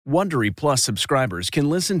Wondery Plus subscribers can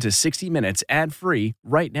listen to 60 Minutes ad-free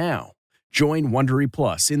right now. Join Wondery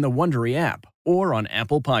Plus in the Wondery app or on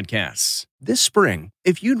Apple Podcasts. This spring,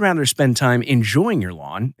 if you'd rather spend time enjoying your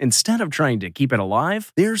lawn instead of trying to keep it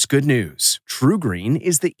alive, there's good news. True Green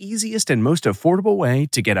is the easiest and most affordable way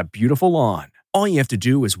to get a beautiful lawn. All you have to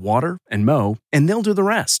do is water and mow, and they'll do the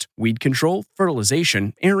rest. Weed control,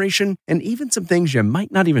 fertilization, aeration, and even some things you might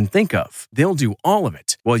not even think of. They'll do all of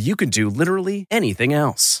it, while you can do literally anything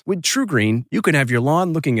else. With True Green, you can have your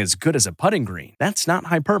lawn looking as good as a putting green. That's not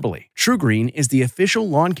hyperbole. True Green is the official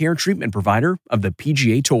lawn care treatment provider of the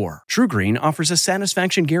PGA Tour. True Green offers a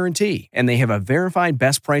satisfaction guarantee, and they have a verified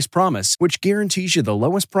best price promise, which guarantees you the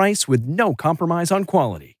lowest price with no compromise on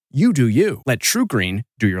quality. You do you. Let True Green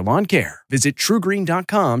do your lawn care. Visit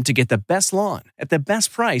TrueGreen.com to get the best lawn at the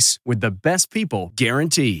best price with the best people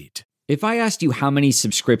guaranteed. If I asked you how many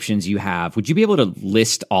subscriptions you have, would you be able to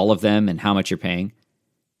list all of them and how much you're paying?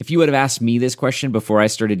 If you would have asked me this question before I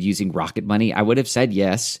started using Rocket Money, I would have said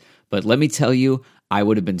yes, but let me tell you, I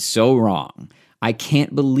would have been so wrong. I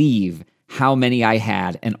can't believe how many I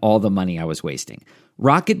had and all the money I was wasting.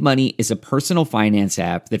 Rocket Money is a personal finance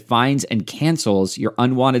app that finds and cancels your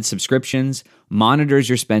unwanted subscriptions, monitors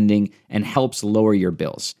your spending, and helps lower your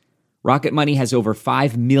bills. Rocket Money has over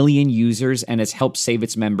 5 million users and has helped save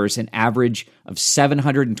its members an average of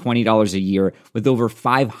 $720 a year with over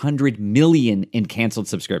 500 million in canceled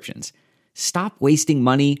subscriptions. Stop wasting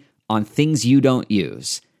money on things you don't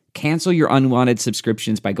use. Cancel your unwanted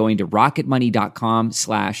subscriptions by going to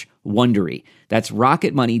rocketmoney.com/Wondery. That's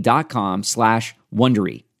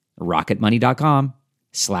rocketmoney.com/Wondery.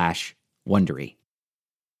 rocketmoney.com/Wondery.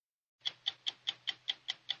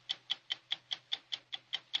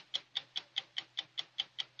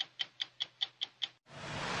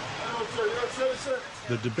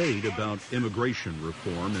 The debate about immigration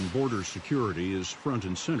reform and border security is front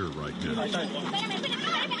and center right now.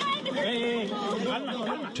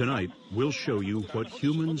 Tonight, we'll show you what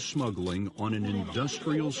human smuggling on an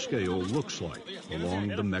industrial scale looks like along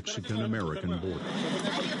the Mexican-American border.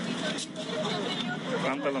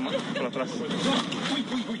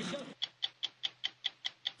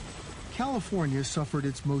 California suffered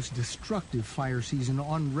its most destructive fire season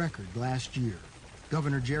on record last year.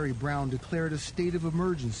 Governor Jerry Brown declared a state of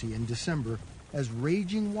emergency in December as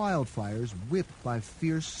raging wildfires, whipped by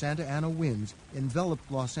fierce Santa Ana winds, enveloped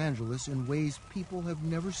Los Angeles in ways people have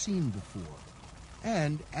never seen before.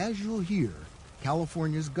 And, as you'll hear,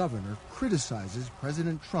 California's governor criticizes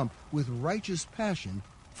President Trump with righteous passion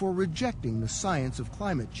for rejecting the science of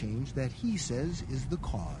climate change that he says is the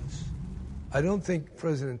cause. I don't think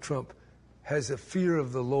President Trump has a fear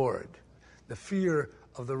of the Lord, the fear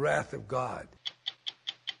of the wrath of God.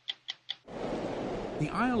 The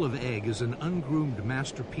Isle of Egg is an ungroomed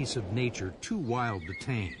masterpiece of nature too wild to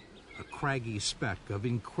tame, a craggy speck of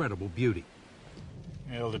incredible beauty.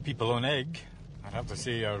 Well, the people on Egg, I'd have to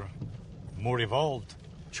say, are more evolved.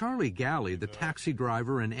 Charlie Galley, the taxi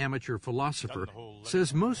driver and amateur philosopher,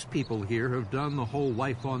 says most people here have done the whole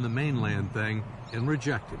life on the mainland thing and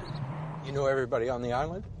rejected it. You know everybody on the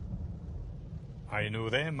island? I know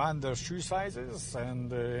them and their shoe sizes,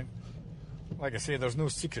 and like I say, there's no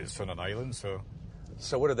secrets on an island, so...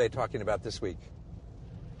 So what are they talking about this week?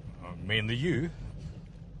 Mainly you.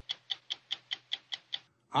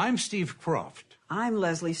 I'm Steve Croft. I'm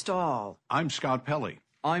Leslie Stahl. I'm Scott Pelley.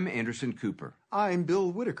 I'm Anderson Cooper. I'm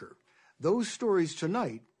Bill Whitaker. Those stories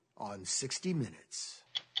tonight on 60 Minutes.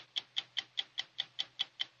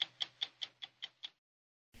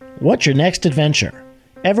 What's your next adventure?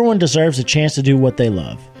 Everyone deserves a chance to do what they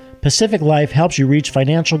love. Pacific Life helps you reach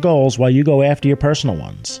financial goals while you go after your personal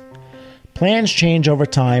ones. Plans change over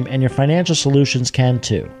time, and your financial solutions can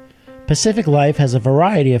too. Pacific Life has a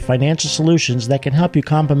variety of financial solutions that can help you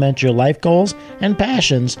complement your life goals and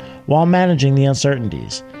passions while managing the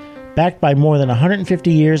uncertainties. Backed by more than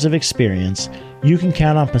 150 years of experience, you can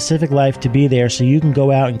count on Pacific Life to be there so you can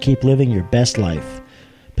go out and keep living your best life.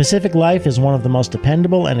 Pacific Life is one of the most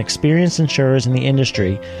dependable and experienced insurers in the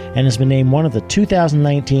industry and has been named one of the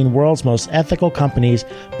 2019 World's Most Ethical Companies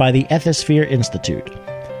by the Ethisphere Institute.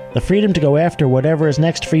 The freedom to go after whatever is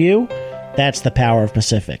next for you? That's the power of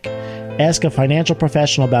Pacific. Ask a financial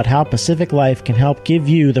professional about how Pacific Life can help give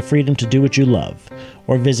you the freedom to do what you love,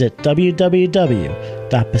 or visit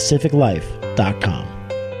www.pacificlife.com.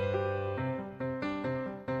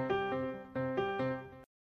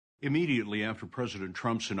 Immediately after President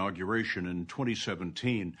Trump's inauguration in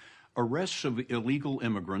 2017, arrests of illegal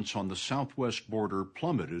immigrants on the southwest border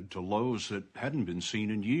plummeted to lows that hadn't been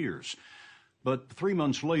seen in years. But 3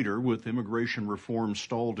 months later, with immigration reform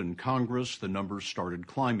stalled in Congress, the numbers started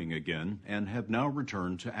climbing again and have now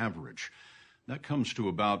returned to average. That comes to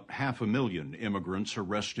about 500,000 immigrants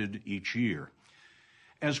arrested each year.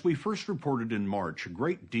 As we first reported in March, a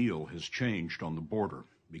great deal has changed on the border.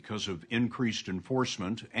 Because of increased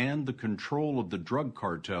enforcement and the control of the drug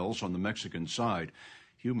cartels on the Mexican side,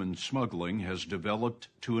 human smuggling has developed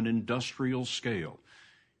to an industrial scale.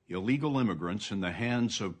 Illegal immigrants in the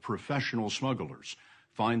hands of professional smugglers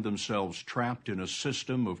find themselves trapped in a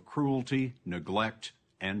system of cruelty, neglect,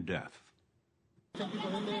 and death.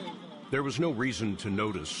 There was no reason to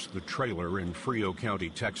notice the trailer in Frio County,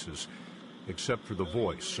 Texas, except for the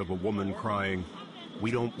voice of a woman crying,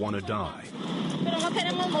 "We don't want to die."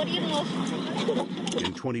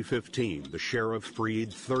 In 2015, the sheriff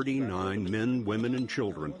freed 39 men, women, and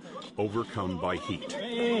children overcome by heat.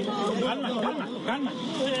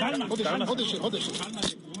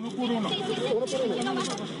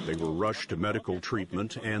 They were rushed to medical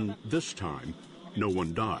treatment, and this time, no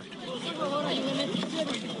one died.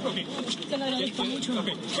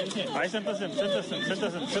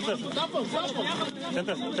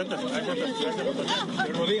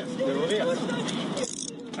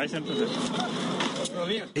 I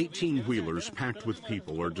 18-wheelers packed with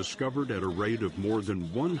people are discovered at a rate of more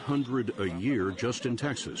than 100 a year just in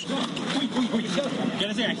Texas.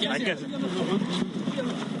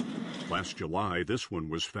 Last July, this one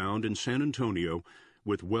was found in San Antonio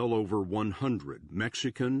with well over 100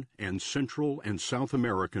 Mexican and Central and South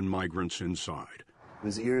American migrants inside. It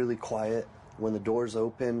was eerily quiet. When the doors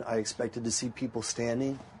opened, I expected to see people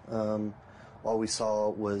standing. All we saw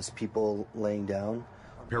was people laying down.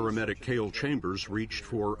 Paramedic Cale Chambers reached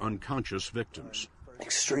for unconscious victims.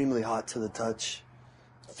 Extremely hot to the touch.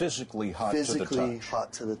 Physically hot to the touch. Physically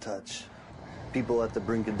hot to the touch. People at the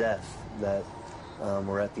brink of death that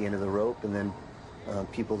were at the end of the rope, and then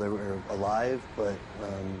people that were alive but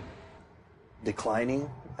declining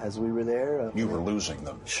as we were there. You were losing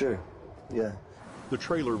them. Sure, yeah. The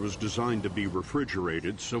trailer was designed to be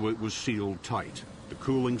refrigerated, so it was sealed tight. The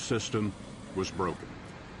cooling system was broken.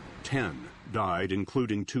 10 died,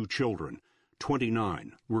 including 2 children.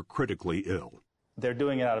 29 were critically ill. They're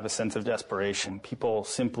doing it out of a sense of desperation. People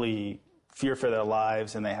simply fear for their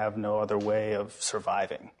lives, and they have no other way of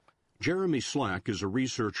surviving. Jeremy Slack is a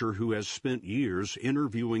researcher who has spent years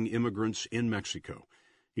interviewing immigrants in Mexico.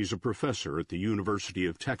 He's a professor at the University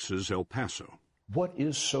of Texas, El Paso. What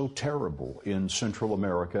is so terrible in Central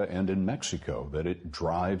America and in Mexico that it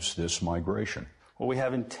drives this migration? Well, we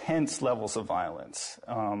have intense levels of violence,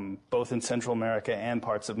 both in Central America and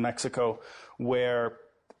parts of Mexico, where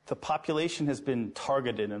the population has been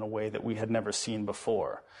targeted in a way that we had never seen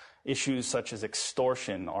before. Issues such as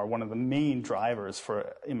extortion are one of the main drivers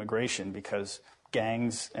for immigration, because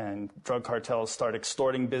gangs and drug cartels start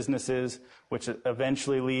extorting businesses, which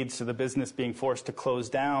eventually leads to the business being forced to close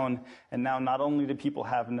down. And now not only do people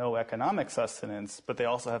have no economic sustenance, but they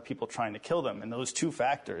also have people trying to kill them. And those two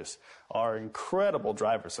factors are incredible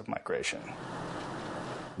drivers of migration.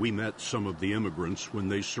 We met some of the immigrants when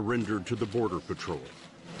they surrendered to the Border Patrol.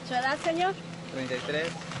 ¿Su edad, señor? 33.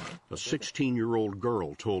 A 16-year-old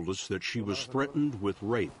girl told us that she was threatened with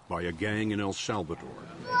rape by a gang in El Salvador.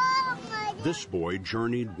 This boy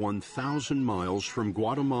journeyed 1,000 miles from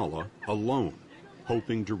Guatemala alone,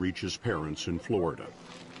 hoping to reach his parents in Florida.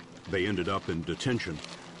 They ended up in detention,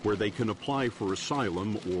 where they can apply for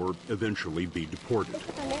asylum or eventually be deported.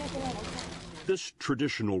 This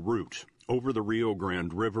traditional route, over the Rio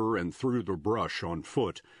Grande River and through the brush on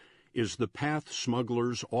foot, is the path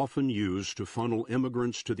smugglers often use to funnel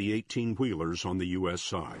immigrants to the 18-wheelers on the U.S.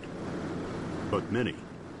 side. But many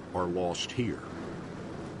are lost here.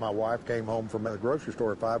 My wife came home from the grocery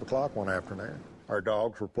store at 5 o'clock one afternoon. Our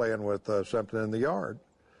dogs were playing with something in the yard,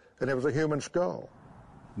 and it was a human skull.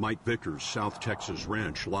 Mike Vickers' South Texas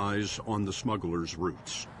ranch lies on the smugglers'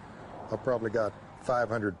 routes. I've probably got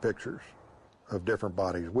 500 pictures of different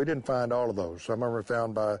bodies. We didn't find all of those. Some of them were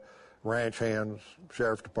found by ranch hands,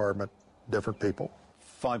 sheriff's department, different people.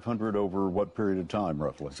 500 over what period of time,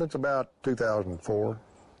 roughly? Since about 2004.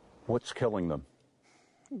 What's killing them?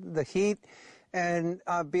 The heat and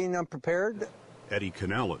being unprepared. Eddie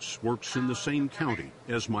Canales works in the same county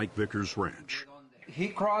as Mike Vickers' ranch. He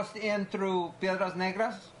crossed in through Piedras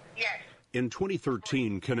Negras? Yes. In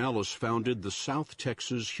 2013, Canales founded the South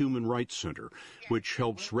Texas Human Rights Center, which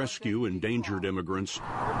helps rescue endangered immigrants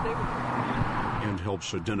and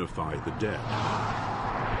helps identify the dead.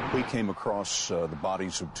 We came across the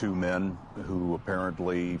bodies of 2 men who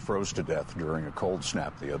apparently froze to death during a cold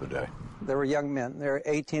snap the other day. They were young men. They were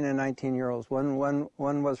 18 and 19-year-olds. One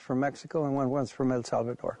was from Mexico and one was from El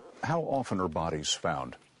Salvador. How often are bodies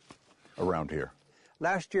found around here?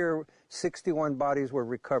 Last year, 61 bodies were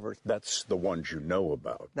recovered. That's the ones you know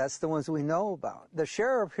about. That's the ones we know about. The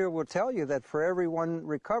sheriff here will tell you that for every one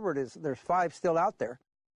recovered, there's 5 still out there.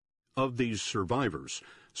 Of these survivors,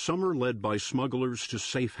 some are led by smugglers to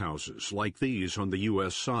safe houses like these on the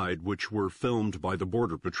U.S. side, which were filmed by the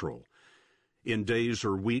Border Patrol. In days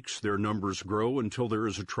or weeks, their numbers grow until there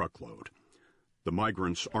is a truckload. The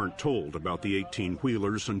migrants aren't told about the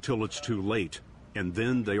 18-wheelers until it's too late, and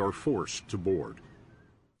then they are forced to board.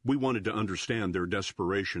 We wanted to understand their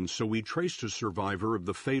desperation, so we traced a survivor of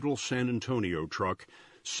the fatal San Antonio truck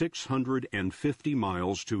 650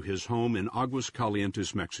 miles to his home in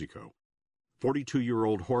Aguascalientes, Mexico.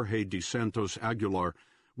 42-year-old Jorge de Santos Aguilar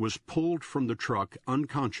was pulled from the truck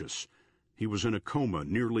unconscious. He was in a coma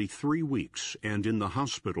nearly 3 weeks and in the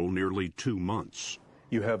hospital nearly 2 months.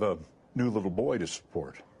 You have a new little boy to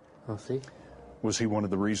support. Oh, sí. Was he one of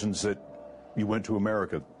the reasons that you went to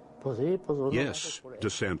America? Yes, De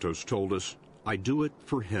Santos told us, I do it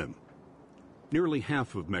for him. Nearly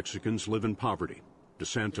half of Mexicans live in poverty. De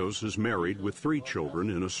Santos is married with 3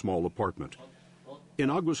 children in a small apartment. In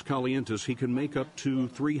Aguascalientes, he can make up to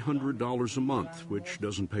 $300 a month, which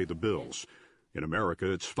doesn't pay the bills. In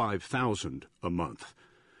America, it's $5,000 a month.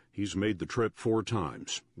 He's made the trip 4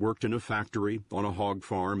 times, worked in a factory, on a hog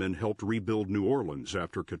farm, and helped rebuild New Orleans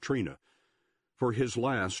after Katrina. For his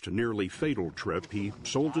last, nearly fatal trip, he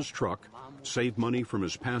sold his truck, saved money from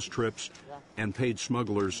his past trips, and paid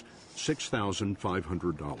smugglers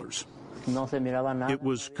 $6,500. It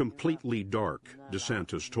was completely dark, De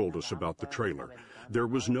Santos told us about the trailer. There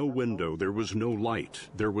was no window, there was no light,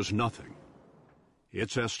 there was nothing.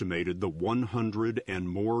 It's estimated the 100 and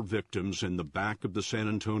more victims in the back of the San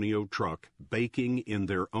Antonio truck, baking in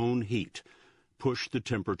their own heat, pushed the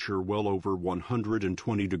temperature well over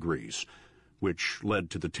 120 degrees, which led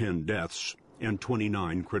to the 10 deaths and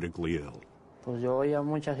 29 critically ill. I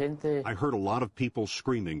heard a lot of people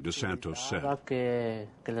screaming, De Santos said.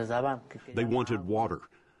 They wanted water.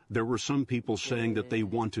 There were some people saying that they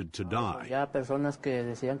wanted to die.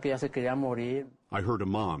 I heard a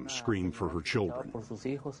mom scream for her children.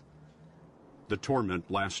 The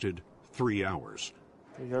torment lasted 3 hours.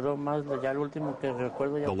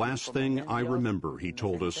 The last thing I remember, he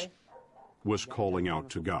told us, was calling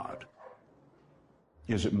out to God.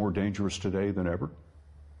 Is it more dangerous today than ever?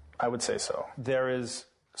 I would say so. There is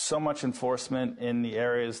so much enforcement in the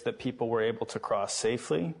areas that people were able to cross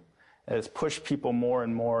safely. It's pushed people more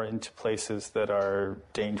and more into places that are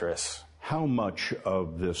dangerous. How much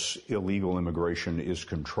of this illegal immigration is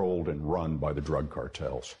controlled and run by the drug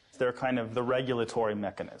cartels? They're kind of the regulatory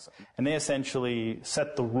mechanism. And they essentially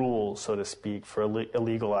set the rules, so to speak, for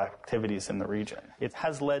illegal activities in the region. It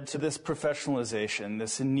has led to this professionalization,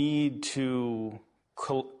 this need to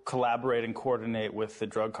collaborate and coordinate with the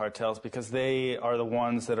drug cartels because they are the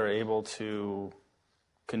ones that are able to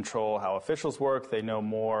control how officials work. They know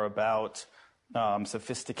more about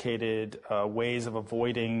sophisticated ways of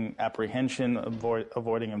avoiding apprehension,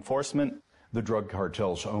 avoiding enforcement. The drug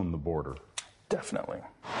cartels own the border. Definitely.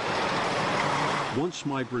 Once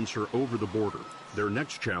migrants are over the border, their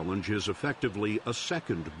next challenge is effectively a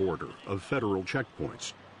second border of federal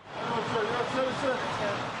checkpoints.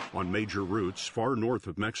 On major routes far north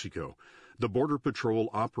of Mexico, the Border Patrol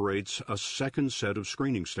operates a second set of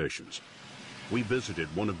screening stations. We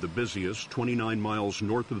visited one of the busiest 29 miles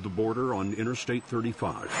north of the border on Interstate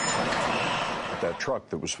 35. That truck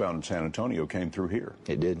that was found in San Antonio came through here.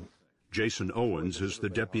 It did. Jason Owens is the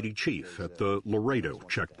deputy chief at the Laredo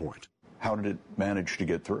checkpoint. How did it manage to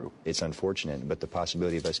get through? It's unfortunate, but the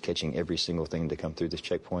possibility of us catching every single thing to come through this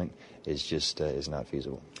checkpoint is just is not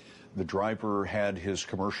feasible. The driver had his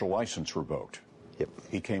commercial license revoked. Yep.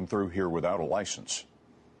 He came through here without a license.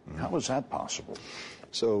 How was that possible?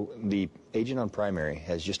 So the agent on primary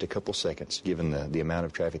has just a couple seconds, given the amount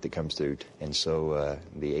of traffic that comes through. And so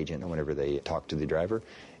the agent, whenever they talked to the driver,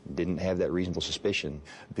 didn't have that reasonable suspicion.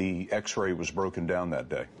 The X-ray was broken down that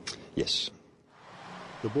day? Yes.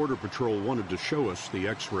 The Border Patrol wanted to show us the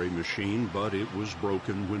X-ray machine, but it was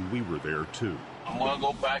broken when we were there, too. I'm going to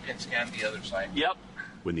go back and scan the other side. Yep.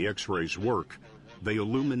 When the X-rays work, they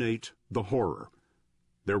illuminate the horror.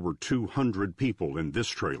 There were 200 people in this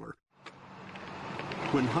trailer.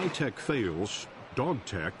 When high-tech fails,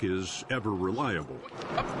 dog-tech is ever reliable.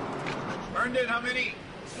 Burned it, how many?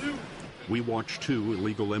 2. We watched 2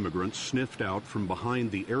 illegal immigrants sniffed out from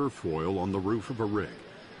behind the airfoil on the roof of a rig.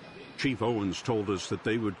 Chief Owens told us that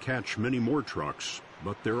they would catch many more trucks,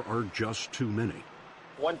 but there are just too many.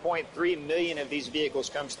 1.3 million of these vehicles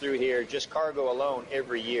comes through here, just cargo alone,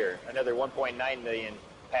 every year. Another 1.9 million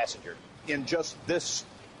passenger. In just this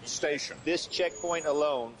station. This checkpoint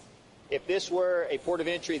alone, if this were a port of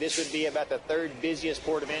entry, this would be about the third busiest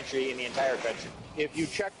port of entry in the entire country. If you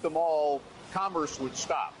checked them all, commerce would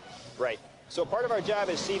stop. Right. So part of our job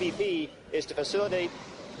as CBP is to facilitate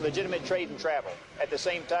legitimate trade and travel, at the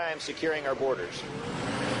same time securing our borders.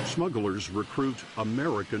 Smugglers recruit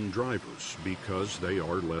American drivers because they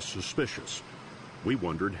are less suspicious. We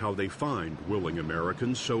wondered how they find willing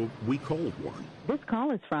Americans, so we called one. This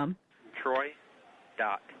call is from Troy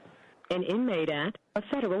Dock, an inmate at a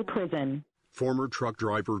federal prison. Former truck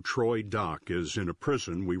driver Troy Dock is in a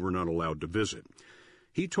prison we were not allowed to visit.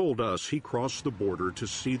 He told us he crossed the border to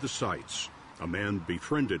see the sights. A man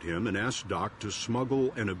befriended him and asked Dock to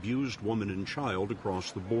smuggle an abused woman and child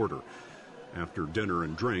across the border. After dinner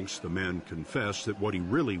and drinks, the man confessed that what he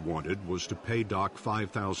really wanted was to pay Dock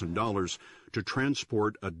 $5,000 to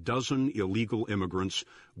transport a dozen illegal immigrants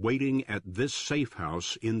waiting at this safe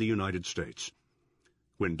house in the United States.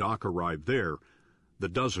 When Dock arrived there, the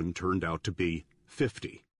dozen turned out to be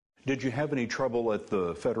 50. Did you have any trouble at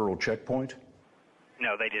the federal checkpoint?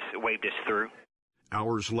 No, they just waved us through.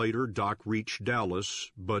 Hours later, Dock reached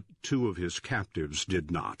Dallas, but two of his captives did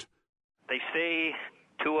not. They say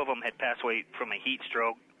two of them had passed away from a heat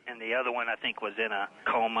stroke, and the other one, I think, was in a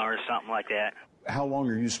coma or something like that. How long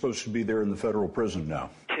are you supposed to be there in the federal prison now?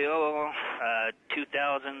 Till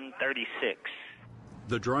 2036.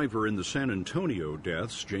 The driver in the San Antonio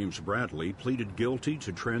deaths, James Bradley, pleaded guilty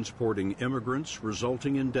to transporting immigrants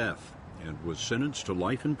resulting in death and was sentenced to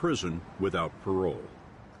life in prison without parole.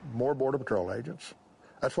 More Border Patrol agents.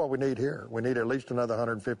 That's what we need here. We need at least another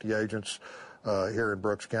 150 agents here in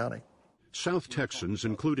Brooks County. South Texans,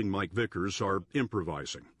 including Mike Vickers, are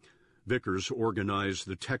improvising. Vickers organized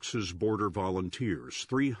the Texas Border Volunteers,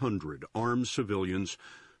 300 armed civilians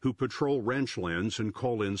who patrol ranch lands and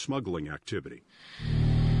call in smuggling activity.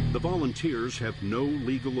 The volunteers have no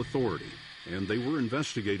legal authority, and they were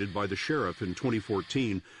investigated by the sheriff in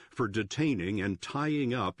 2014 for detaining and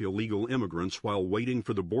tying up illegal immigrants while waiting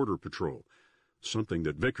for the Border Patrol, something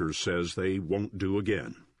that Vickers says they won't do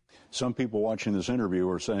again. Some people watching this interview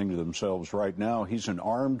are saying to themselves right now, he's an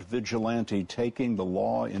armed vigilante taking the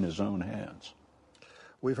law in his own hands.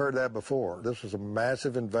 We've heard that before. This is a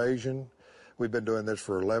massive invasion. We've been doing this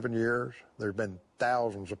for 11 years. There have been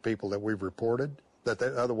thousands of people that we've reported that they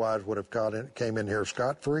otherwise would have came in here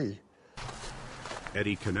scot-free.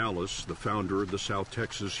 Eddie Canales, the founder of the South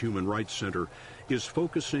Texas Human Rights Center, is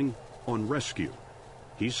focusing on rescue.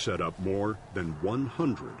 He's set up more than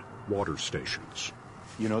 100 water stations.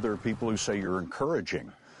 You know, there are people who say you're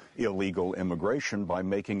encouraging illegal immigration by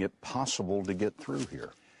making it possible to get through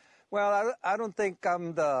here. Well, I don't think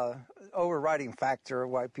I'm the overriding factor of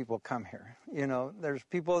why people come here. You know, there's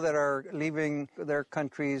people that are leaving their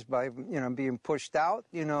countries by, being pushed out,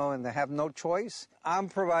 and they have no choice. I'm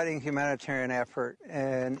providing humanitarian effort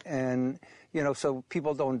and so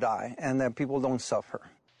people don't die and that people don't suffer.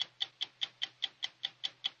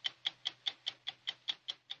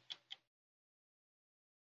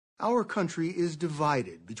 Our country is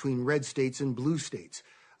divided between red states and blue states,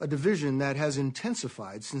 a division that has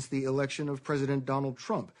intensified since the election of President Donald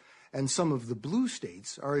Trump, and some of the blue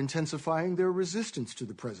states are intensifying their resistance to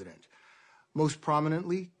the president. Most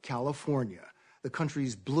prominently, California, the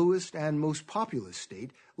country's bluest and most populous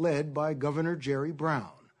state, led by Governor Jerry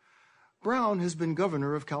Brown. Brown has been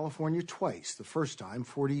governor of California twice, the first time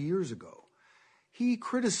 40 years ago. He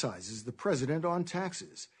criticizes the president on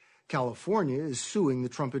taxes. California is suing the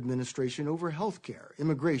Trump administration over health care,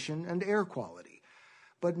 immigration, and air quality.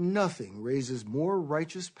 But nothing raises more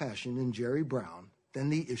righteous passion in Jerry Brown than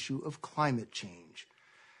the issue of climate change.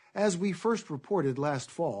 As we first reported last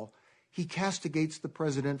fall, he castigates the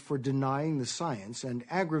president for denying the science and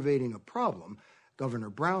aggravating a problem Governor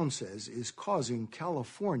Brown says is causing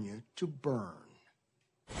California to burn.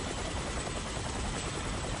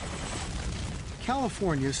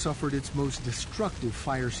 California suffered its most destructive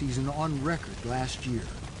fire season on record last year.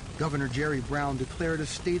 Governor Jerry Brown declared a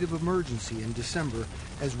state of emergency in December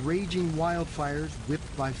as raging wildfires,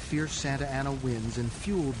 whipped by fierce Santa Ana winds and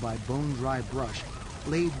fueled by bone-dry brush,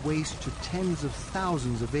 laid waste to tens of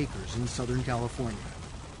thousands of acres in Southern California.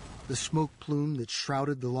 The smoke plume that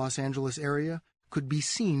shrouded the Los Angeles area could be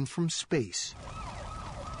seen from space.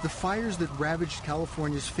 The fires that ravaged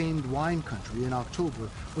California's famed wine country in October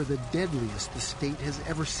were the deadliest the state has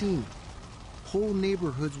ever seen. Whole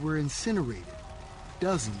neighborhoods were incinerated.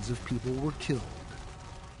 Dozens of people were killed.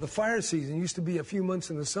 The fire season used to be a few months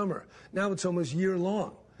in the summer. Now it's almost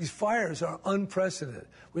year-long. These fires are unprecedented.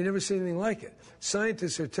 We never seen anything like it.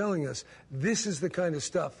 Scientists are telling us this is the kind of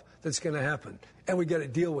stuff that's going to happen, and we got to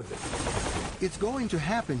deal with it. It's going to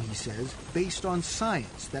happen, he says, based on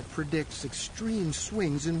science that predicts extreme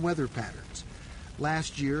swings in weather patterns.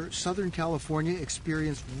 Last year, Southern California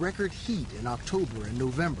experienced record heat in October and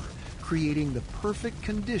November, creating the perfect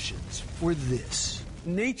conditions for this.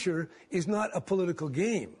 Nature is not a political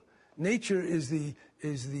game. Nature is the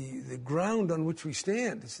ground on which we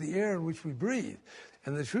stand. It's the air in which we breathe.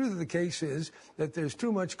 And the truth of the case is that there's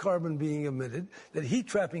too much carbon being emitted, that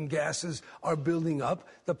heat-trapping gases are building up,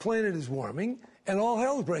 the planet is warming, and all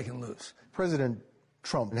hell is breaking loose. President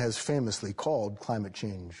Trump has famously called climate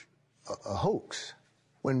change a hoax.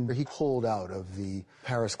 When he pulled out of the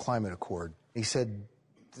Paris Climate Accord, he said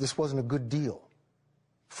this wasn't a good deal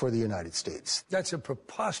for the United States. That's a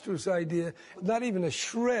preposterous idea, not even a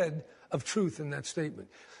shred of truth in that statement.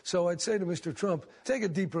 So I'd say to Mr. Trump, take a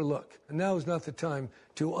deeper look. And now is not the time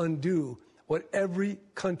to undo what every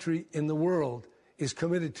country in the world is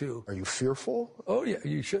committed to. Are you fearful? Oh, yeah,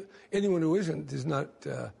 you should. Anyone who isn't is not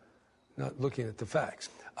looking at the facts.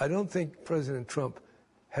 I don't think President Trump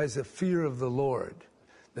has a fear of the Lord,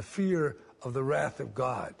 the fear of the wrath of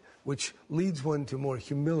God, which leads one to more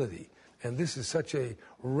humility. And this is such a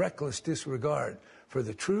reckless disregard for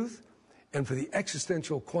the truth and for the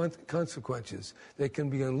existential consequences that can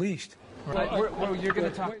be unleashed. You're going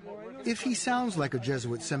to talk. If he sounds like a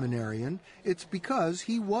Jesuit seminarian, it's because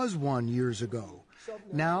he was one years ago.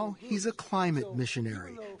 Now he's a climate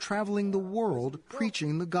missionary, traveling the world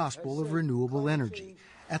preaching the gospel of renewable energy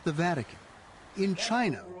at the Vatican, in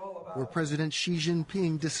China, where President Xi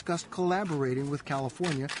Jinping discussed collaborating with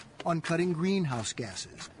California on cutting greenhouse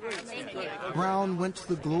gases. Brown went to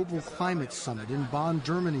the Global Climate Summit in Bonn,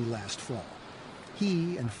 Germany last fall.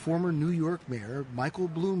 He and former New York Mayor Michael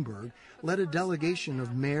Bloomberg led a delegation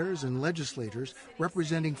of mayors and legislators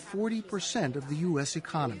representing 40% of the U.S.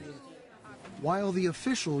 economy. While the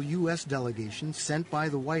official U.S. delegation sent by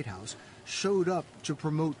the White House showed up to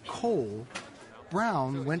promote coal,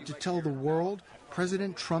 Brown went to tell the world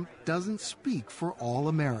President Trump doesn't speak for all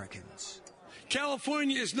Americans.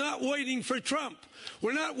 California is not waiting for Trump.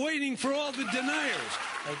 We're not waiting for all the deniers.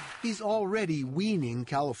 He's already weaning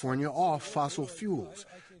California off fossil fuels.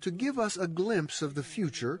 To give us a glimpse of the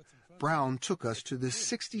future, Brown took us to this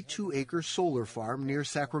 62-acre solar farm near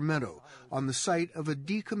Sacramento on the site of a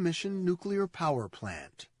decommissioned nuclear power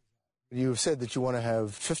plant. You've said that you want to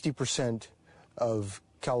have 50% of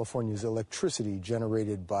California's electricity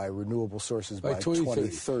generated by renewable sources by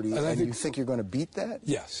 2030. And you think you're going to beat that?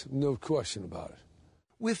 Yes, no question about it.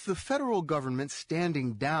 With the federal government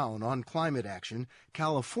standing down on climate action,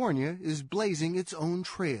 California is blazing its own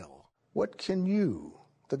trail. What can you,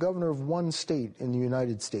 the governor of one state in the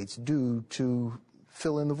United States, do to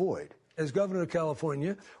fill in the void? As governor of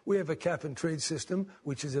California, we have a cap-and-trade system,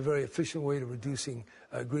 which is a very efficient way to reducing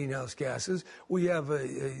greenhouse gases. We have a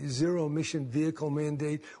zero-emission vehicle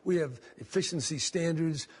mandate. We have efficiency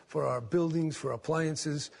standards for our buildings, for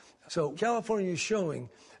appliances. So California is showing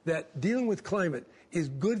that dealing with climate is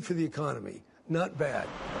good for the economy, not bad.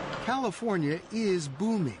 California is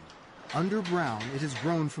booming. Under Brown, it has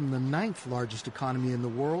grown from the 9th largest economy in the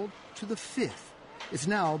world to the 5th. It's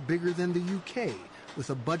now bigger than the UK, with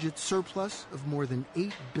a budget surplus of more than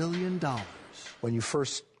 $8 billion. When you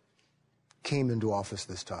first came into office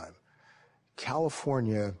this time,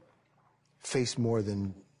 California faced more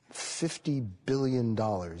than $50 billion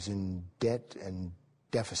in debt and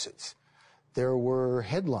deficits. There were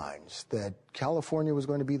headlines that California was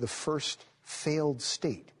going to be the first failed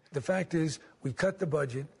state. The fact is, we cut the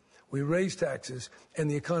budget, we raised taxes, and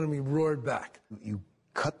the economy roared back. You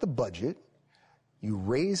cut the budget, you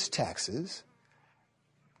raised taxes.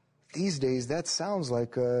 These days, that sounds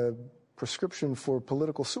like a prescription for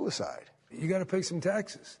political suicide. You got to pay some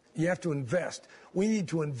taxes. You have to invest. We need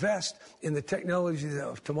to invest in the technology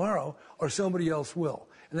of tomorrow, or somebody else will.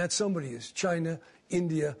 And that somebody is China,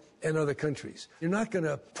 India, and other countries. You're not going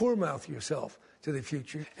to poor-mouth yourself to the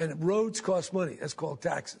future. And roads cost money. That's called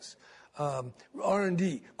taxes.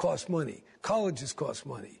 R&D costs money. Colleges cost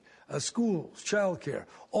money. Schools, childcare,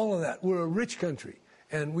 all of that. We're a rich country,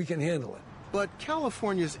 and we can handle it. But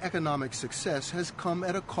California's economic success has come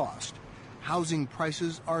at a cost. Housing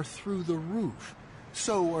prices are through the roof.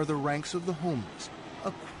 So are the ranks of the homeless.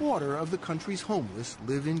 A quarter of the country's homeless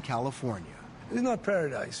live in California. It's not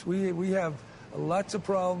paradise. We have lots of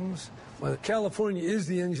problems. Well, California is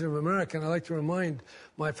the engine of America, and I like to remind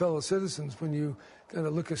my fellow citizens, when you kind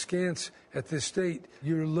of look askance at this state,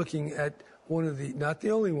 you're looking at one of the, not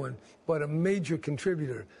the only one, but a major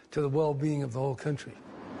contributor to the well-being of the whole country.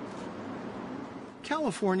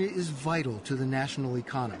 California is vital to the national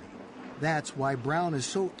economy. That's why Brown is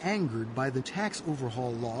so angered by the tax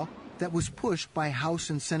overhaul law that was pushed by House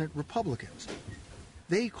and Senate Republicans.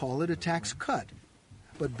 They call it a tax cut.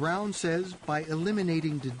 But Brown says by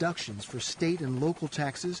eliminating deductions for state and local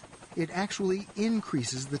taxes, it actually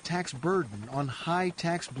increases the tax burden on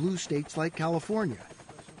high-tax blue states like California.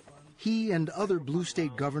 He and other blue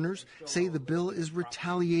state governors say the bill is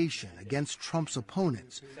retaliation against Trump's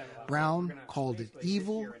opponents. Brown called it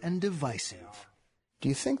evil and divisive. Do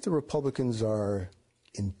you think the Republicans are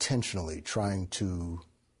intentionally trying to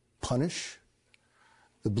punish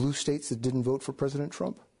the blue states that didn't vote for President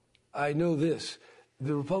Trump? I know this.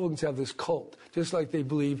 The Republicans have this cult. Just like they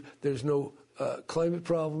believe there's no climate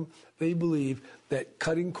problem, they believe that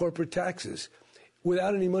cutting corporate taxes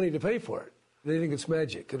without any money to pay for it, they think it's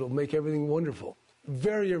magic. It'll make everything wonderful.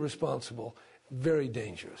 Very irresponsible, very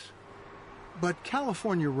dangerous. But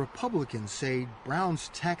California Republicans say Brown's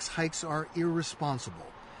tax hikes are irresponsible.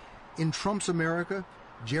 In Trump's America,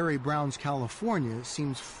 Jerry Brown's California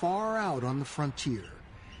seems far out on the frontier.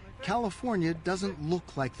 California doesn't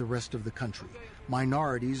look like the rest of the country.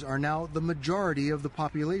 Minorities are now the majority of the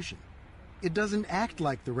population. It doesn't act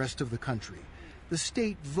like the rest of the country. The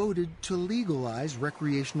state voted to legalize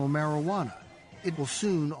recreational marijuana. It will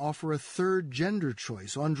soon offer a third gender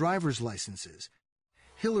choice on driver's licenses.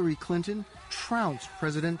 Hillary Clinton trounced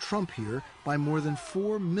President Trump here by more than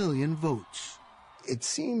 4 million votes. It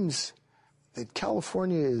seems that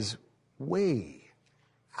California is way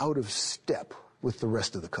out of step with the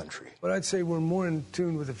rest of the country. But I'd say we're more in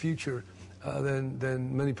tune with the future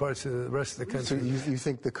than many parts of the rest of the country. So you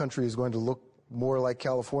think the country is going to look more like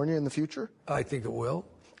California in the future? I think it will.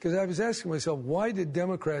 Because I was asking myself, why did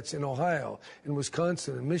Democrats in Ohio, in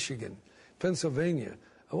Wisconsin, and Michigan, Pennsylvania,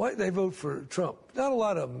 why did they vote for Trump? Not a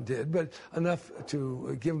lot of them did, but enough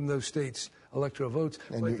to give them those states electoral votes.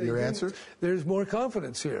 And your answer? There's more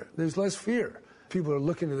confidence here. There's less fear. People are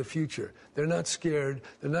looking to the future. They're not scared.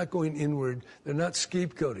 They're not going inward. They're not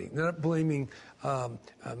scapegoating. They're not blaming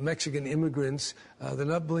Mexican immigrants. They're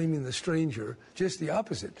not blaming the stranger. Just the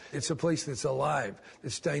opposite. It's a place that's alive.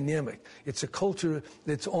 It's dynamic. It's a culture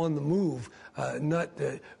that's on the move, not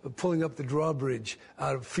pulling up the drawbridge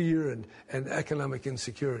out of fear and economic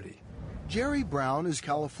insecurity. Jerry Brown is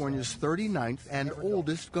California's 39th and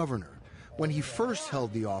oldest governor. When he first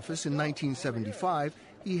held the office in 1975,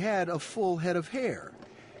 he had a full head of hair.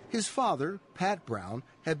 His father, Pat Brown,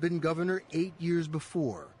 had been governor 8 years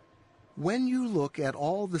before. When you look at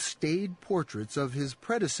all the staid portraits of his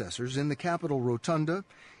predecessors in the Capitol Rotunda,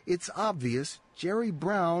 it's obvious Jerry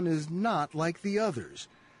Brown is not like the others.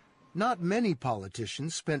 Not many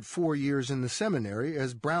politicians spent 4 years in the seminary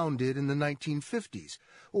as Brown did in the 1950s,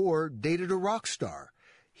 or dated a rock star.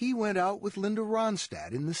 He went out with Linda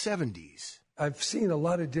Ronstadt in the 70s. I've seen a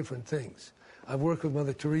lot of different things. I've worked with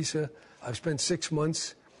Mother Teresa. I've spent 6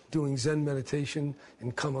 months doing Zen meditation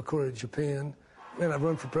in Kamakura, Japan. And I've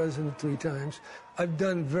run for president 3 times. I've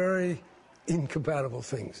done very incompatible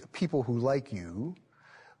things. People who like you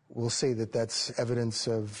will say that that's evidence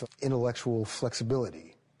of intellectual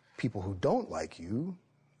flexibility. People who don't like you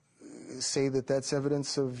say that that's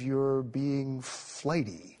evidence of your being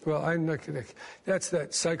flighty. Well, I'm not going to. That's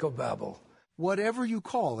that psychobabble. Whatever you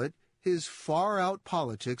call it, his far-out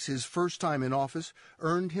politics his first time in office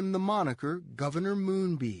earned him the moniker Governor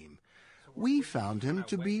Moonbeam. We found him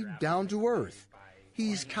to be down-to-earth.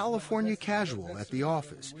 He's California casual at the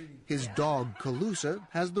office. His dog, Calusa,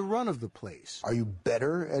 has the run of the place. Are you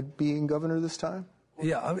better at being governor this time?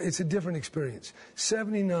 Yeah, it's a different experience.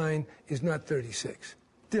 79 is not 36.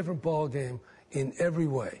 Different ball game in every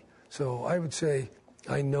way. So I would say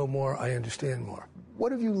I know more, I understand more.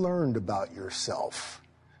 What have you learned about yourself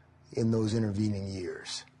in those intervening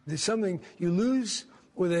years? There's something you lose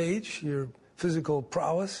with age, your physical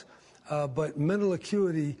prowess, but mental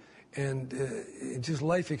acuity and just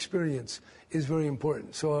life experience is very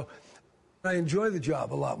important. So I enjoy the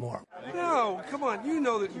job a lot more. No, come on, you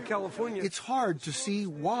know that in California... It's hard to see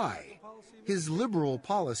why. His liberal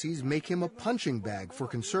policies make him a punching bag for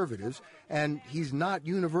conservatives, and he's not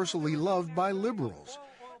universally loved by liberals.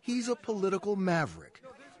 He's a political maverick.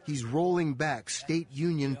 He's rolling back state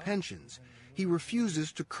union pensions. He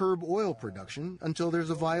refuses to curb oil production until there's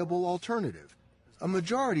a viable alternative. A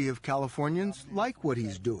majority of Californians like what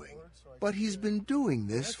he's doing, but he's been doing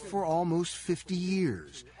this for almost 50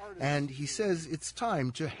 years, and he says it's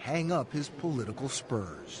time to hang up his political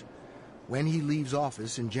spurs. When he leaves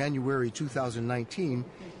office in January 2019,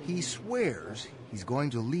 he swears he's going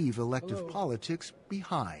to leave elective politics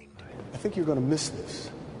behind. I think you're going to miss this.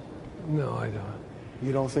 No, I don't.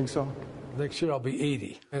 You don't think so? Next year I'll be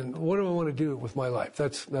 80. And what do I want to do with my life?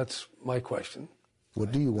 That's my question.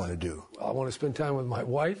 What do you want to do? I want to spend time with my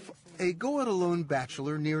wife A go-it-alone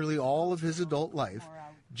bachelor nearly all of his adult life,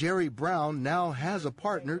 Jerry Brown now has a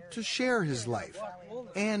partner to share his life,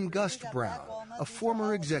 Ann Gust Brown, a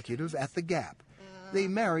former executive at The Gap. They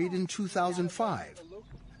married in 2005.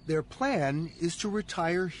 Their plan is to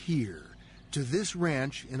retire here, to this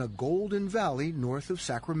ranch in a golden valley north of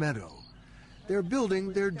Sacramento. They're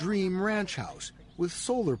building their dream ranch house, with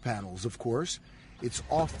solar panels, of course. It's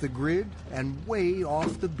off the grid and way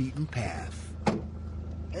off the beaten path.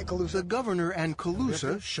 Hey, Calusa. The governor and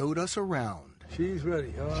Calusa showed us around. She's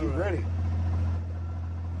ready. She's ready.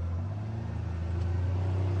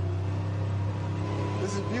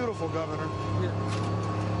 This is beautiful, Governor.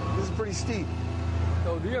 Yeah. This is pretty steep.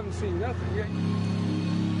 Oh, you haven't seen nothing yet.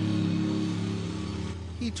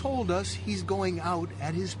 He told us he's going out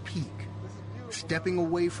at his peak, stepping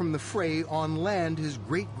away from the fray on land his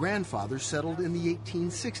great-grandfather settled in the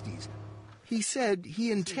 1860s. He said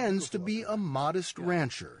he intends to be a modest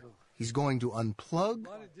rancher. He's going to unplug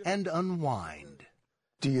and unwind.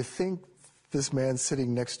 Do you think this man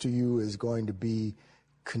sitting next to you is going to be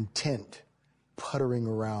content puttering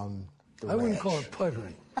around the ranch? I wouldn't call it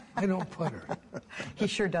puttering. I don't putter. He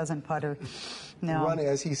sure doesn't putter. No.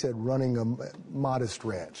 As he said, running a modest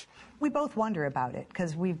ranch. We both wonder about it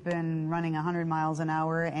because we've been running 100 miles an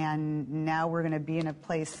hour, and now we're going to be in a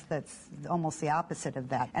place that's almost the opposite of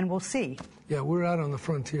that. And we'll see. Yeah, we're out on the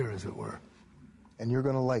frontier, as it were. And you're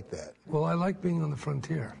going to like that? Well, I like being on the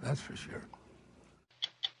frontier, that's for sure.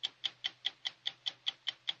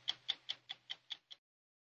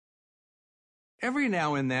 Every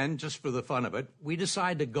now and then, just for the fun of it, we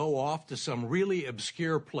decide to go off to some really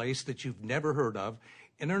obscure place that you've never heard of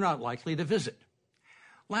and are not likely to visit.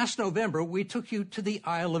 Last November, we took you to the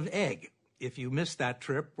Isle of Egg. If you missed that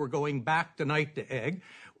trip, we're going back tonight to Egg,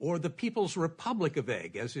 or the People's Republic of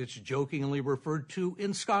Egg, as it's jokingly referred to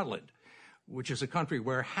in Scotland, which is a country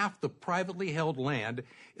where half the privately held land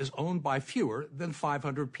is owned by fewer than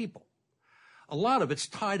 500 people. A lot of it's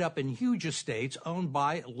tied up in huge estates owned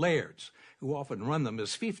by lairds, who often run them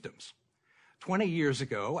as fiefdoms. 20 years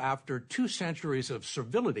ago, after 2 centuries of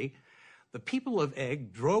servility, the people of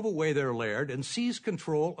Egg drove away their laird and seized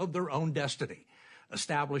control of their own destiny,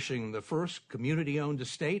 establishing the first community-owned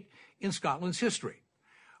estate in Scotland's history.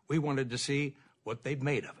 We wanted to see what they'd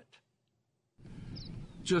made of it.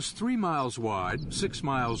 Just 3 miles wide, 6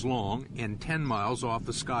 miles long, and 10 miles off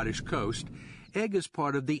the Scottish coast, Egg is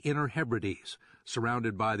part of the Inner Hebrides,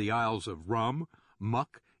 surrounded by the Isles of Rum,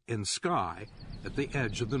 Muck, and Skye at the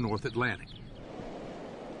edge of the North Atlantic.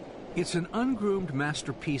 It's an ungroomed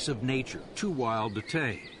masterpiece of nature, too wild to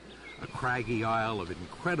tame, a craggy isle of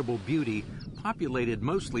incredible beauty populated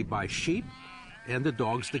mostly by sheep and the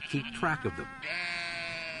dogs that keep track of them.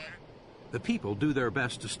 The people do their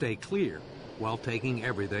best to stay clear while taking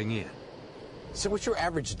everything in. So what's your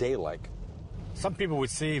average day like? Some people would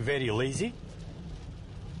say very lazy.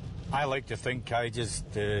 I like to think I just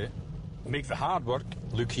make the hard work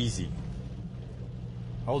look easy.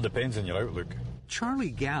 All depends on your outlook.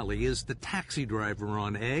 Charlie Galley is the taxi driver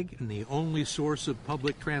on Egg and the only source of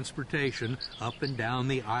public transportation up and down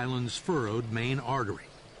the island's furrowed main artery.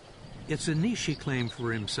 It's a niche he claimed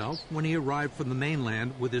for himself when he arrived from the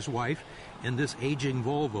mainland with his wife and this aging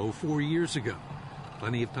Volvo 4 years ago.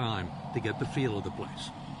 Plenty of time to get the feel of the place.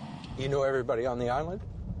 You know everybody on the island?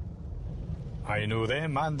 I know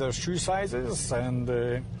them and their shoe sizes, and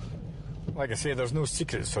like I say, there's no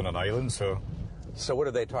secrets on an island, so... So what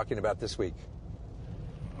are they talking about this week?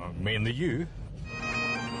 Mainly you.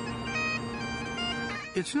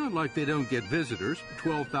 It's not like they don't get visitors.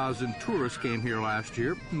 12,000 tourists came here last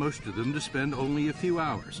year, most of them to spend only a few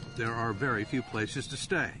hours. There are very few places to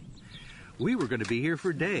stay. We were going to be here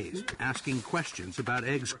for days, asking questions about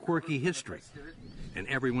Egg's quirky history. And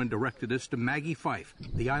everyone directed us to Maggie Fife,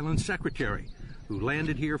 the island secretary, who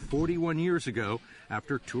landed here 41 years ago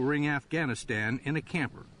after touring Afghanistan in a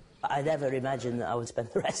camper. I never imagined that I would spend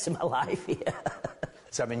the rest of my life here.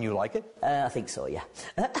 Does that mean you like it? I think so, yeah.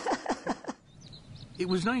 It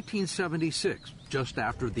was 1976, just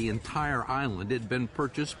after the entire island had been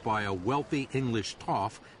purchased by a wealthy English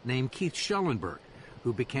toff named Keith Schellenberg,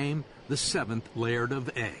 who became the 7th Laird of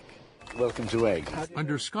Egg. Welcome to Egg.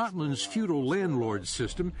 Under Scotland's feudal landlord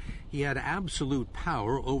system, he had absolute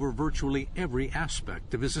power over virtually every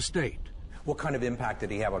aspect of his estate. What kind of impact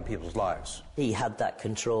did he have on people's lives? He had that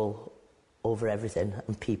control over everything,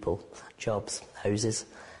 and people, jobs, houses,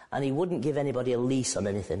 and he wouldn't give anybody a lease on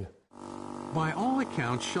anything. By all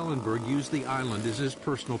accounts, Schellenberg used the island as his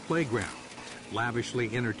personal playground, lavishly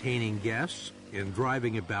entertaining guests and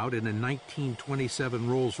driving about in a 1927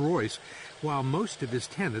 Rolls-Royce, while most of his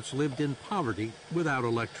tenants lived in poverty without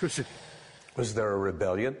electricity. Was there a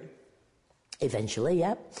rebellion? Eventually,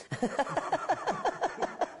 yeah.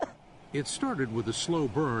 It started with a slow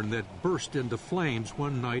burn that burst into flames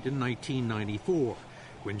one night in 1994,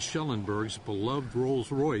 when Schellenberg's beloved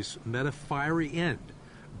Rolls-Royce met a fiery end,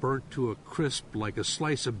 burnt to a crisp like a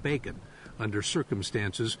slice of bacon, under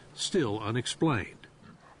circumstances still unexplained.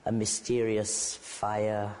 A mysterious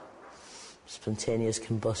fire, spontaneous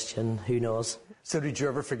combustion, who knows? So did you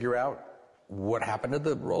ever figure out what happened to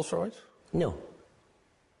the Rolls-Royce? No.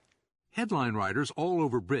 Headline writers all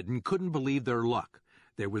over Britain couldn't believe their luck.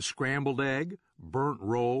 There was scrambled egg, burnt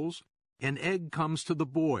rolls, and egg comes to the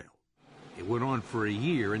boil. It went on for a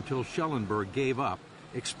year until Schellenberg gave up,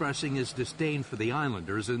 expressing his disdain for the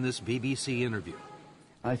islanders in this BBC interview.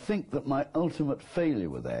 I think that my ultimate failure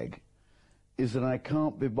with egg is that I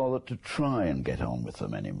can't be bothered to try and get on with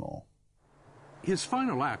them anymore. His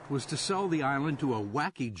final act was to sell the island to a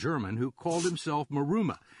wacky German who called himself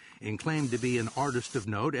Maruma and claimed to be an artist of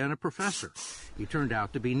note and a professor. He turned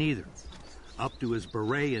out to be neither. Up to his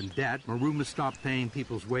beret in debt, Maruma stopped paying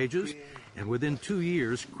people's wages, and within 2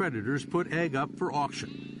 years, creditors put egg up for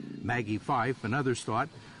auction. Maggie Fife and others thought,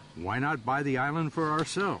 why not buy the island for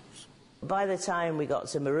ourselves? By the time we got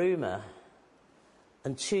to Maruma,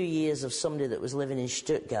 and 2 years of somebody that was living in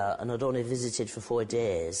Stuttgart and had only visited for 4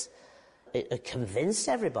 days, it had convinced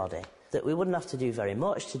everybody that we wouldn't have to do very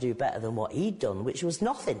much to do better than what he'd done, which was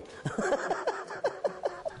nothing.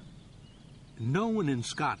 No one in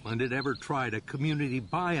Scotland had ever tried a community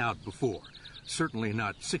buyout before, certainly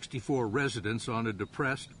not 64 residents on a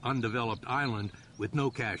depressed, undeveloped island with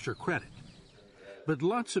no cash or credit. But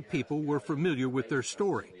lots of people were familiar with their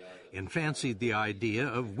story and fancied the idea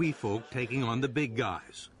of wee folk taking on the big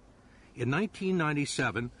guys. In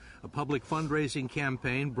 1997, a public fundraising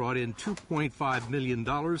campaign brought in $2.5 million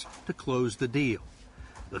to close the deal.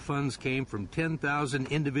 The funds came from 10,000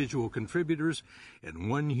 individual contributors and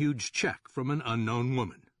one huge check from an unknown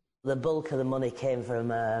woman. The bulk of the money came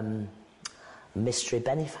from a mystery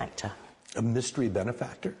benefactor. A mystery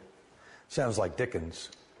benefactor? Sounds like Dickens.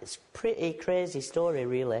 It's a pretty crazy story,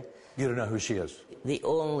 really. You don't know who she is? The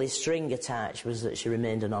only string attached was that she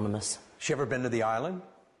remained anonymous. She ever been to the island?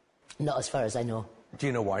 Not as far as I know. Do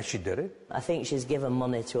you know why she did it? I think she's given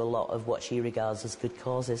money to a lot of what she regards as good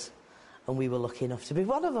causes, and we were lucky enough to be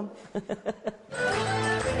one of them.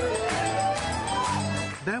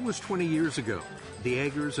 That was 20 years ago. The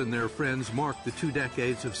Eggers and their friends marked the 2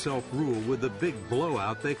 decades of self-rule with a big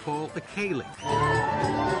blowout they call a Ceilidh,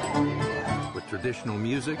 with traditional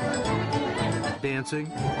music, dancing,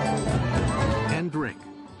 and drink.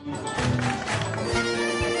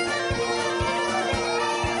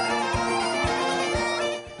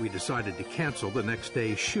 We decided to cancel the next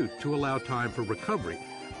day's shoot to allow time for recovery,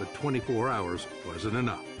 but 24 hours wasn't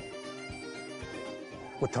enough.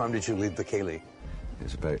 What time did you leave the Ceilidh? It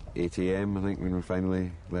was about 8 a.m., I think, when we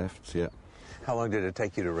finally left, yeah. How long did it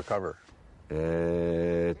take you to recover?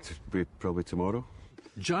 Probably tomorrow.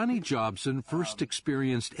 Johnny Jobson first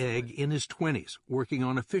experienced egg in his 20s, working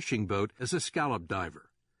on a fishing boat as a scallop diver.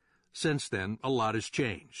 Since then, a lot has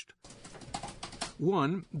changed.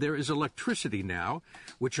 One, there is electricity now,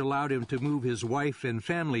 which allowed him to move his wife and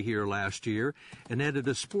family here last year and edit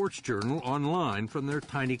a sports journal online from their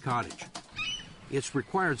tiny cottage. It's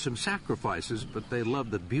required some sacrifices, but they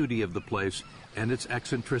love the beauty of the place and its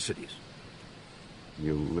eccentricities.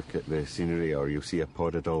 You'll look at the scenery, or you'll see a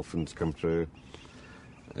pod of dolphins come through,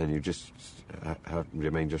 and you just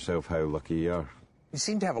remind yourself how lucky you are. You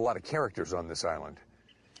seem to have a lot of characters on this island.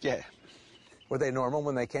 Yeah. Were they normal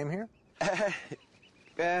when they came here?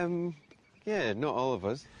 Yeah, not all of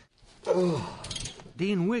us.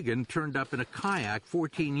 Dean Wiggin turned up in a kayak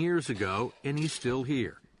 14 years ago, and he's still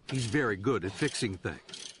here. He's very good at fixing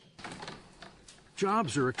things.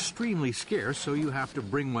 Jobs are extremely scarce, so you have to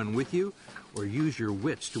bring one with you or use your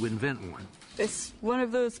wits to invent one. It's one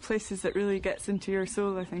of those places that really gets into your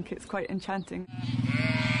soul. I think it's quite enchanting.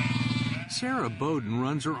 Sarah Bowden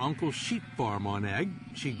runs her uncle's sheep farm on Egg.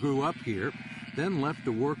 She grew up here, then left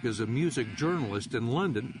to work as a music journalist in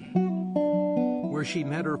London, where she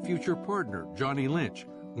met her future partner, Johnny Lynch,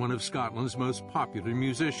 one of Scotland's most popular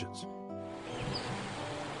musicians.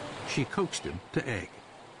 She coaxed him to Egg.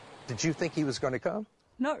 Did you think he was going to come?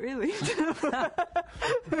 Not really.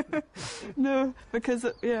 No, because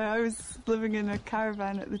I was living in a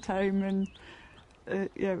caravan at the time, and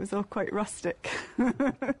it was all quite rustic.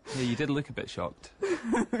 Yeah, you did look a bit shocked.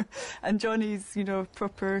 And Johnny's,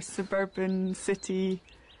 proper suburban city.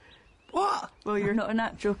 What? Well, you're not an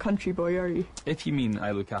actual country boy, are you? If you mean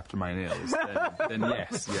I look after my nails, then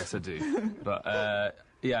yes, I do. But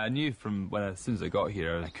I knew from as soon as I got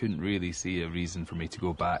here, I couldn't really see a reason for me to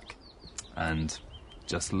go back and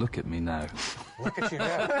Just look at me now. Look at you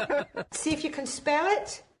now. See if you can spell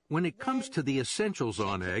it. When it comes to the essentials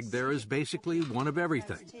on Egg, there is basically one of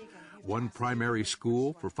everything. One primary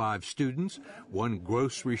school for 5 students, one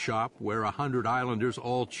grocery shop where 100 islanders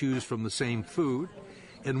all choose from the same food,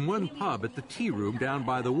 and one pub at the tea room down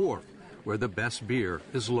by the wharf, where the best beer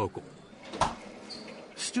is local.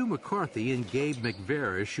 Stu McCarthy and Gabe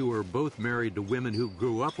McVarish, who are both married to women who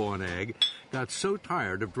grew up on Egg, got so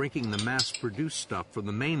tired of drinking the mass-produced stuff from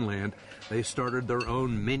the mainland, they started their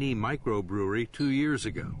own mini microbrewery 2 years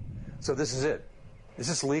ago. So this is it? Is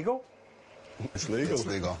this legal? It's legal. It's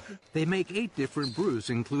legal. They make 8 different brews,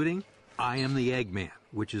 including I Am the Eggman,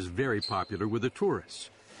 which is very popular with the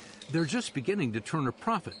tourists. They're just beginning to turn a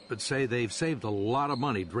profit, but say they've saved a lot of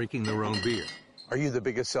money drinking their own beer. Are you the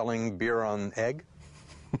biggest selling beer on Egg?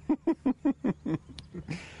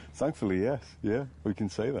 Thankfully, yes. Yeah, we can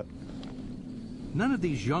say that. None of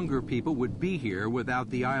these younger people would be here without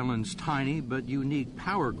the island's tiny but unique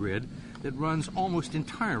power grid that runs almost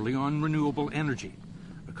entirely on renewable energy,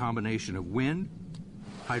 a combination of wind,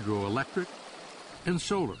 hydroelectric, and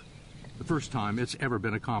solar, the first time it's ever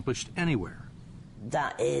been accomplished anywhere.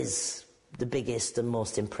 That is the biggest and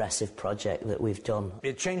most impressive project that we've done.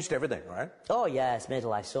 It changed everything, right? Oh, yeah, it's made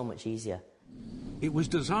life so much easier. It was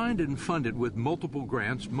designed and funded with multiple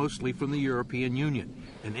grants, mostly from the European Union,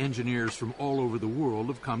 and engineers from all over the world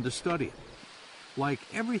have come to study it. Like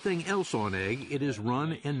everything else on Egg, it is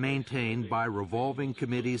run and maintained by revolving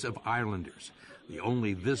committees of islanders, the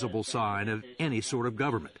only visible sign of any sort of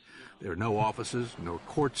government. There are no offices, no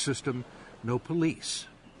court system, no police.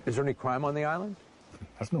 Is there any crime on the island?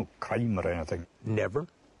 There's no crime or anything. Never?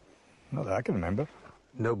 Not that I can remember.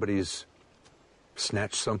 Nobody's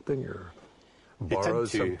snatched something or borrowed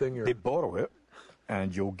something? Or... They borrow it,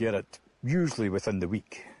 and you'll get it usually within the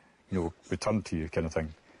week, returned to you kind of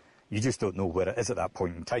thing. You just don't know where it is at that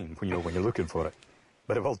point in time when you're looking for it.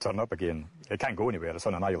 But it will turn up again. It can't go anywhere. It's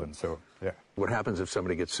on an island, so, yeah. What happens if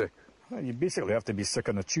somebody gets sick? Well, you basically have to be sick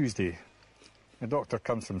on a Tuesday. The doctor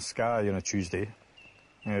comes from Skye on a Tuesday,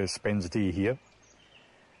 spends the day here.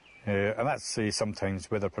 And that's sometimes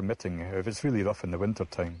weather permitting, if it's really rough in the winter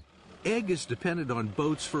time. Egg is dependent on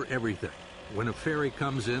boats for everything. When a ferry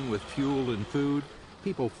comes in with fuel and food,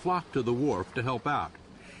 people flock to the wharf to help out.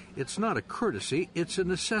 It's not a courtesy, it's a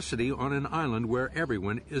necessity on an island where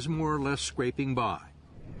everyone is more or less scraping by.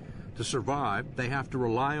 To survive, they have to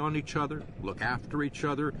rely on each other, look after each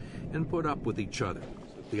other, and put up with each other.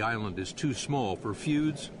 The island is too small for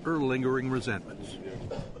feuds or lingering resentments.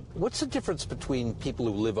 What's the difference between people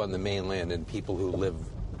who live on the mainland and people who live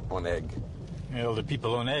on Egg? Well, the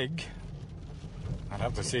people on Egg, I'd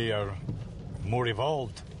have to say, are more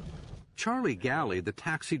evolved. Charlie Galley, the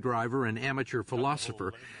taxi driver and amateur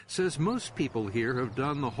philosopher, says most people here have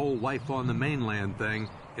done the whole life on the mainland thing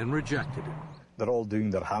and rejected it. They're all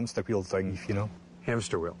doing their hamster wheel thing,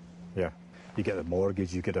 Hamster wheel? Yeah. You get a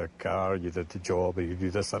mortgage, you get a car, you do the job, or you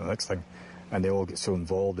do this, that, and the next thing. And they all get so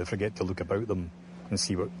involved, they forget to look about them and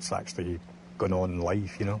see what's actually going on in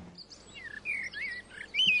life,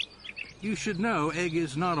 You should know Egg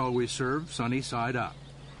is not always served sunny side up.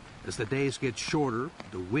 As the days get shorter,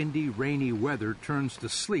 the windy, rainy weather turns to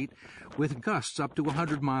sleet with gusts up to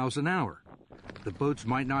 100 miles an hour. The boats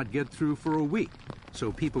might not get through for a week,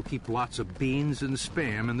 so people keep lots of beans and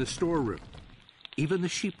Spam in the storeroom. Even the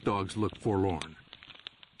sheepdogs look forlorn.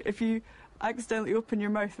 If you accidentally open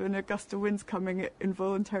your mouth when a gust of wind's coming, it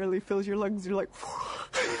involuntarily fills your lungs. You're like...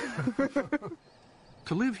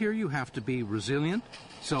 To live here, you have to be resilient,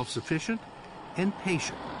 self-sufficient, and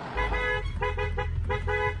patient.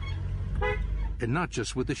 And not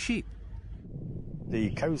just with the sheep. The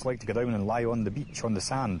cows like to go down and lie on the beach, on the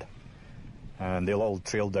sand. And they'll all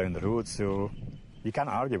trail down the road, so you can't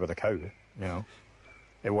argue with a cow,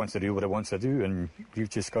 It wants to do what it wants to do, and you've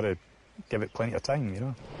just got to give it plenty of time,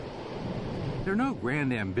 There are no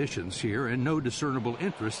grand ambitions here and no discernible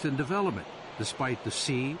interest in development, despite the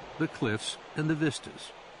sea, the cliffs, and the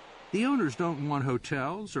vistas. The owners don't want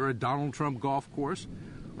hotels or a Donald Trump golf course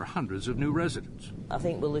or hundreds of new residents. I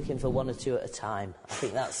think we're looking for 1 or 2 at a time. I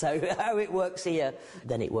think that's how it works here.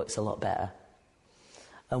 Then it works a lot better.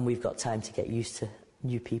 And we've got time to get used to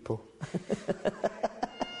new people.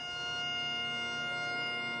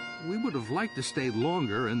 We would have liked to stay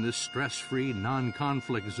longer in this stress-free,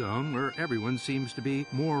 non-conflict zone where everyone seems to be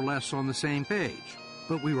more or less on the same page.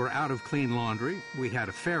 But we were out of clean laundry, we had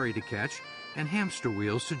a ferry to catch, and hamster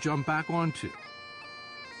wheels to jump back onto.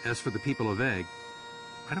 As for the people of Egg,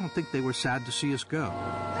 I don't think they were sad to see us go.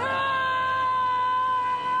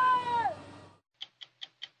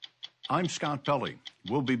 I'm Scott Pelley.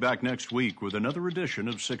 We'll be back next week with another edition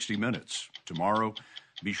of 60 Minutes. Tomorrow,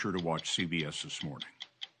 Be sure to watch CBS This Morning.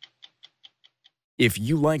 If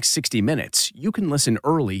you like 60 Minutes, you can listen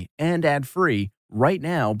early and ad-free right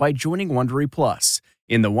now by joining Wondery Plus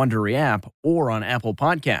in the Wondery app or on Apple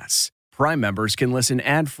Podcasts. Prime members can listen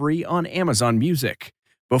ad-free on Amazon Music.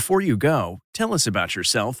 Before you go, tell us about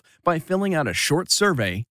yourself by filling out a short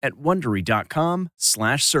survey at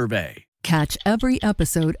Wondery.com/survey. Catch every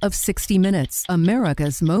episode of 60 Minutes,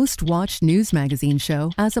 America's most watched news magazine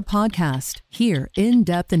show, as a podcast. Hear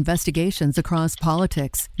in-depth investigations across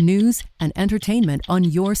politics, news, and entertainment on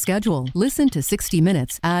your schedule. Listen to 60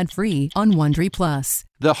 Minutes ad-free on Wondery Plus.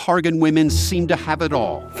 The Hargan women seem to have it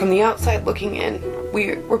all. From the outside looking in,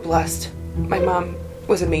 we were blessed. My mom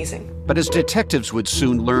was amazing. But as detectives would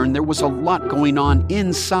soon learn, there was a lot going on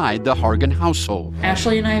inside the Hargan household.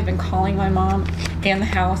 Ashley and I have been calling my mom and the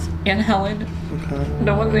house and Helen.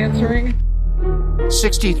 No one's answering.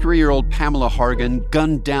 63-year-old Pamela Hargan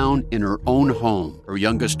gunned down in her own home. Her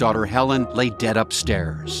youngest daughter, Helen, lay dead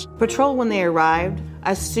upstairs. Patrol, when they arrived,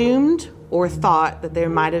 assumed or thought that there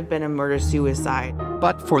might have been a murder-suicide.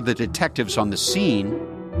 But for the detectives on the scene,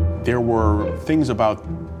 there were things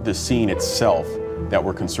about the scene itself that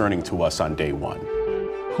were concerning to us on day one.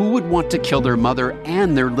 Who would want to kill their mother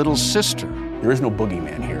and their little sister? There is no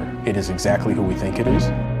boogeyman here. It is exactly who we think it is.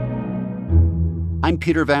 I'm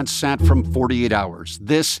Peter Van Sant from 48 Hours.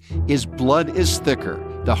 This is Blood is Thicker,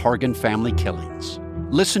 the Hargan family killings.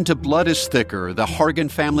 Listen to Blood is Thicker, the Hargan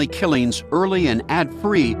family killings early and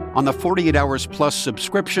ad-free on the 48 Hours Plus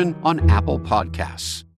subscription on Apple Podcasts.